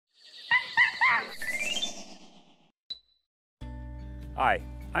Hi,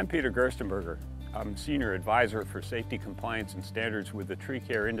 I'm Peter Gerstenberger. I'm Senior Advisor for Safety, Compliance, and Standards with the Tree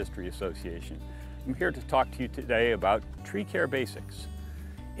Care Industry Association. I'm here to talk to you today about tree care basics.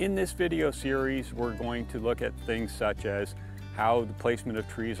 In this video series, we're going to look at things such as how the placement of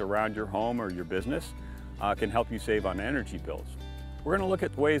trees around your home or your business can help you save on energy bills. We're going to look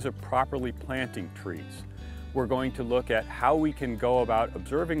at ways of properly planting trees. We're going to look at how we can go about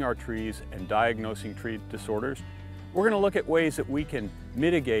observing our trees and diagnosing tree disorders. We're going to look at ways that we can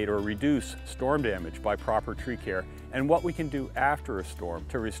mitigate or reduce storm damage by proper tree care and what we can do after a storm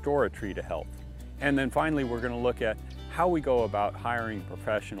to restore a tree to health. And then finally, we're going to look at how we go about hiring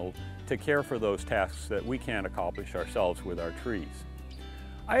professionals to care for those tasks that we can't accomplish ourselves with our trees.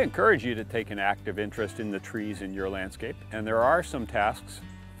 I encourage you to take an active interest in the trees in your landscape, and there are some tasks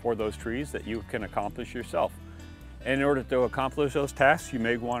for those trees that you can accomplish yourself. And in order to accomplish those tasks, you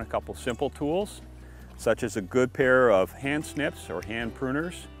may want a couple simple tools, such as a good pair of hand snips or hand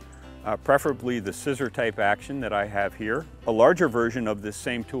pruners, preferably the scissor type action that I have here. A larger version of this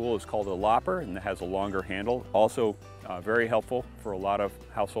same tool is called a lopper, and it has a longer handle, also very helpful for a lot of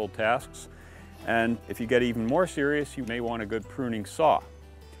household tasks. And if you get even more serious, you may want a good pruning saw.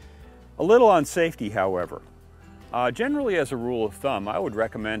 A little on safety, however. Generally, as a rule of thumb, I would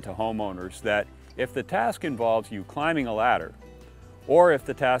recommend to homeowners that if the task involves you climbing a ladder, or if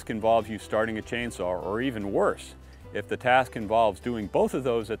the task involves you starting a chainsaw, or even worse, if the task involves doing both of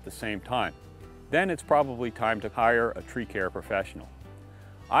those at the same time, then it's probably time to hire a tree care professional.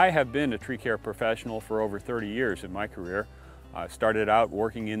 I have been a tree care professional for over 30 years in my career. I started out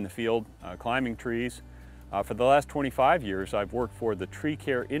working in the field, climbing trees. For the last 25 years, I've worked for the Tree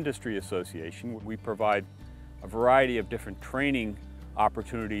Care Industry Association. We provide a variety of different training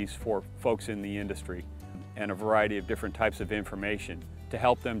opportunities for folks in the industry and a variety of different types of information to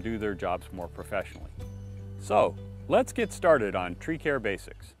help them do their jobs more professionally. So, let's get started on tree care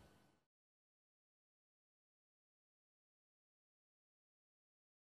basics.